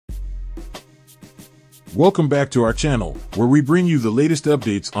Welcome back to our channel, where we bring you the latest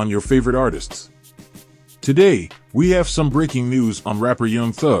updates on your favorite artists. Today, we have some breaking news on rapper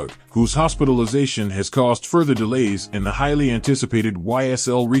Young Thug, whose hospitalization has caused further delays in the highly anticipated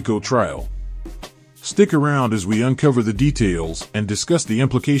YSL RICO trial. Stick around as we uncover the details and discuss the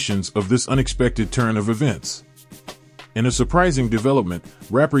implications of this unexpected turn of events. In a surprising development,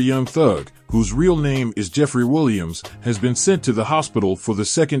 rapper Young Thug, whose real name is Jeffrey Williams, has been sent to the hospital for the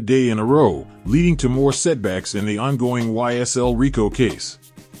second day in a row, leading to more setbacks in the ongoing YSL RICO case.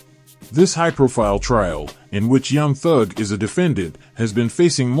 This high-profile trial, in which Young Thug is a defendant, has been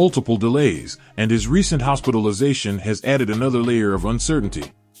facing multiple delays, and his recent hospitalization has added another layer of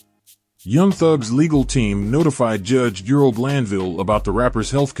uncertainty. Young Thug's legal team notified Judge Daryl Glanville about the rapper's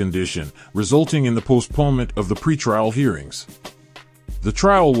health condition, resulting in the postponement of the pretrial hearings. The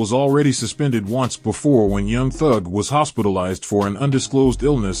trial was already suspended once before when Young Thug was hospitalized for an undisclosed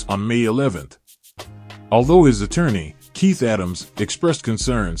illness on May 11th. Although his attorney, Keith Adams, expressed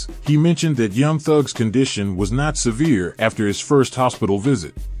concerns, he mentioned that Young Thug's condition was not severe after his first hospital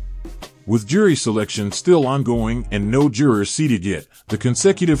visit. With jury selection still ongoing and no jurors seated yet, the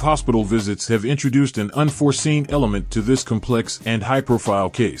consecutive hospital visits have introduced an unforeseen element to this complex and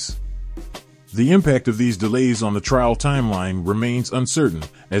high-profile case. The impact of these delays on the trial timeline remains uncertain,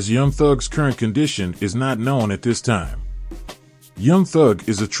 as Young Thug's current condition is not known at this time. Young Thug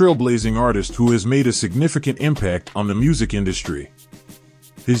is a trailblazing artist who has made a significant impact on the music industry.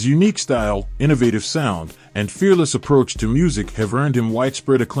 His unique style, innovative sound, and fearless approach to music have earned him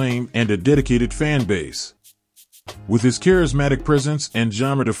widespread acclaim and a dedicated fan base. With his charismatic presence and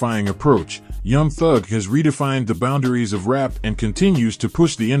genre-defying approach, Young Thug has redefined the boundaries of rap and continues to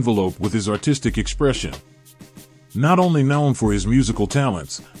push the envelope with his artistic expression. Not only known for his musical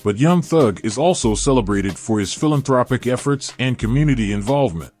talents, but Young Thug is also celebrated for his philanthropic efforts and community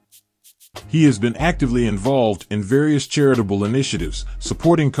involvement. He has been actively involved in various charitable initiatives,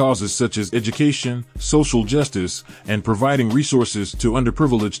 supporting causes such as education, social justice, and providing resources to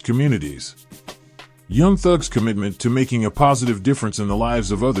underprivileged communities. Young Thug's commitment to making a positive difference in the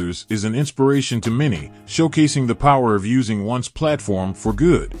lives of others is an inspiration to many, showcasing the power of using one's platform for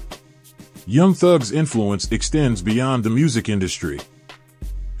good. Young Thug's influence extends beyond the music industry.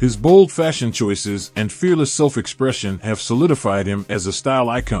 His bold fashion choices and fearless self-expression have solidified him as a style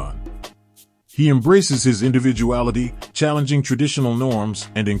icon. He embraces his individuality, challenging traditional norms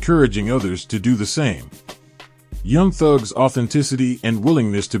and encouraging others to do the same. Young Thug's authenticity and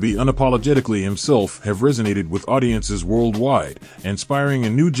willingness to be unapologetically himself have resonated with audiences worldwide, inspiring a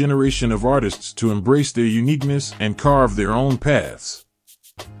new generation of artists to embrace their uniqueness and carve their own paths.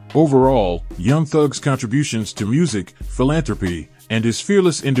 Overall, Young Thug's contributions to music, philanthropy, and his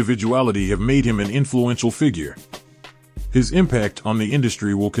fearless individuality have made him an influential figure. His impact on the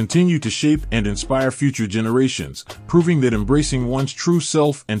industry will continue to shape and inspire future generations, proving that embracing one's true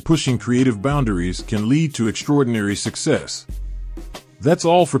self and pushing creative boundaries can lead to extraordinary success. That's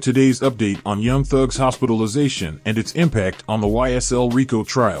all for today's update on Young Thug's hospitalization and its impact on the YSL RICO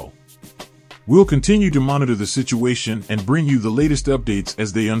trial. We'll continue to monitor the situation and bring you the latest updates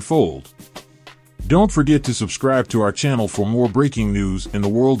as they unfold. Don't forget to subscribe to our channel for more breaking news in the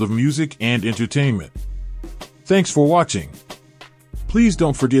world of music and entertainment. Thanks for watching. Please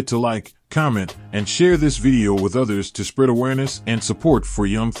don't forget to like, comment, and share this video with others to spread awareness and support for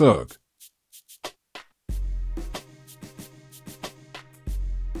Young Thug.